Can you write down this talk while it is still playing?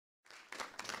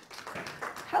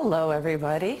Hello,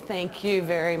 everybody. Thank you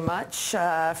very much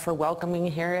for welcoming me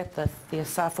here at the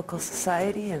Theosophical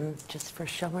Society and just for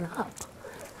showing up.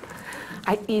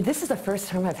 This is the first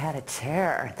time I've had a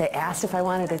chair. They asked if I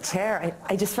wanted a chair.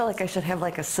 I just felt like I should have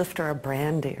like a sifter of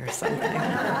brandy or something.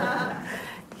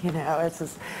 You know, it's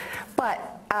just,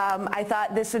 but I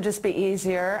thought this would just be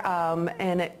easier,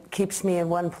 and it keeps me in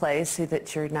one place so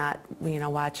that you're not,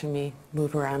 watching me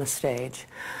move around a stage.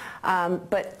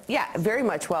 But yeah, very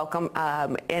much welcome,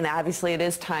 and obviously it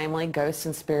is timely, ghosts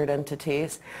and spirit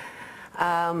entities.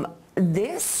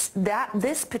 This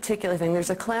particular thing,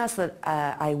 there's a class that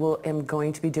am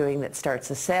going to be doing that starts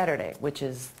this Saturday, which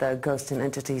is the Ghosts and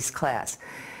Entities class.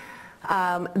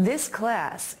 This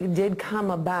class did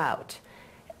come about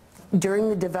during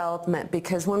the development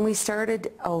because when we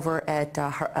started over at,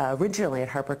 originally at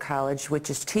Harper College,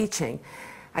 which is teaching,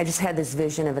 I just had this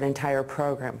vision of an entire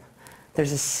program.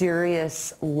 There's a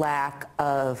serious lack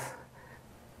of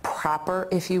proper,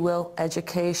 if you will,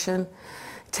 education,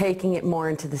 taking it more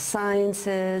into the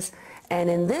sciences, and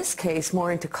in this case,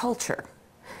 more into culture.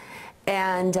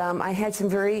 And I had some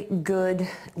very good,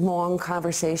 long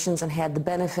conversations and had the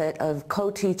benefit of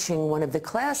co-teaching one of the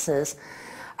classes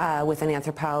with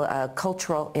a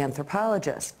cultural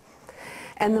anthropologist.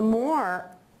 And the more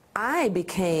I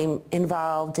became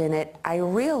involved in it, I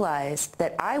realized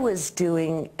that I was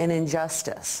doing an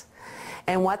injustice.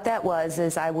 And what that was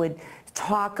is I would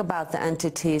talk about the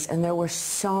entities, and there was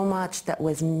so much that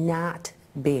was not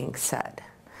being said.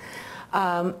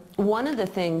 One of the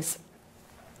things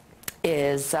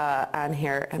is on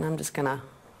here, and I'm just going to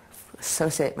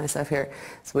associate myself here,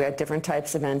 so we have different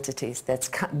types of entities.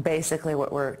 That's basically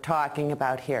what we're talking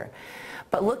about here.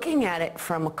 But looking at it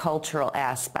from a cultural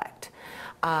aspect,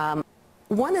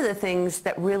 one of the things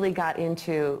that really got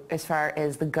into as far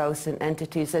as the ghosts and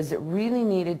entities is it really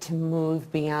needed to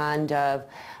move beyond of,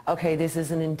 okay, this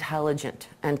is an intelligent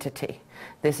entity.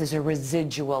 This is a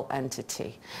residual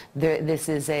entity. This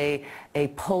is a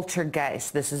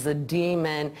poltergeist. This is a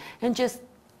demon, and just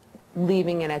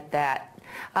leaving it at that.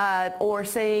 Or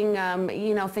saying,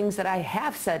 things that I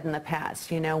have said in the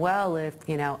past. Well, if,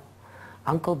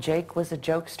 Uncle Jake was a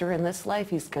jokester in this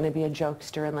life, he's going to be a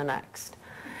jokester in the next.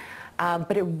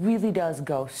 But it really does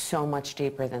go so much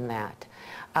deeper than that.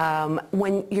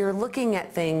 When you're looking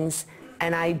at things,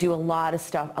 and I do a lot of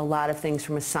things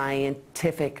from a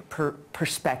scientific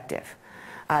perspective,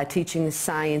 teaching the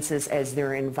sciences as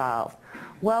they're involved.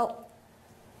 Well,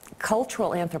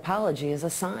 cultural anthropology is a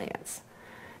science.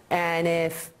 And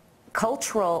if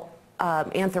cultural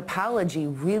anthropology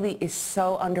really is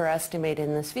so underestimated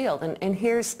in this field. And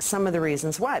here's some of the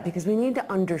reasons why. Because we need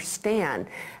to understand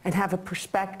and have a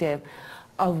perspective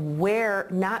of where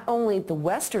not only the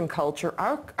Western culture,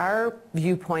 our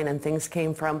viewpoint on things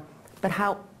came from, but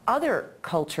how other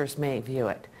cultures may view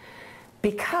it.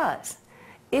 Because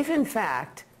if in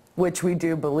fact, which we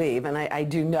do believe, and I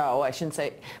do know, I shouldn't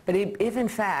say, but if in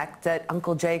fact that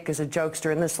Uncle Jake is a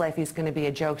jokester in this life, he's going to be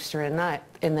a jokester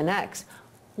in the next,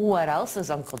 what else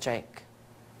is Uncle Jake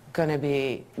going to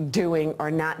be doing or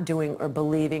not doing or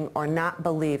believing or not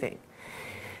believing?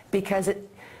 Because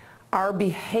our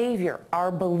behavior, our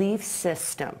belief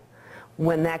system,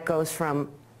 when that goes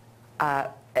from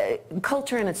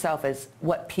culture in itself is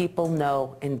what people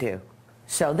know and do.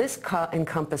 So this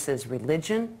encompasses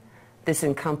religion, this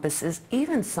encompasses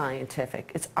even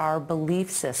scientific. It's our belief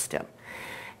system.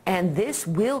 And this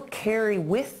will carry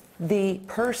with the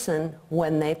person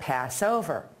when they pass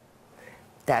over.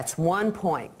 That's one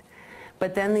point.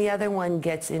 But then the other one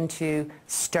gets into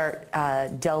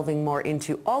delving more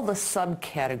into all the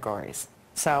subcategories.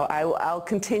 So I'll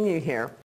continue here.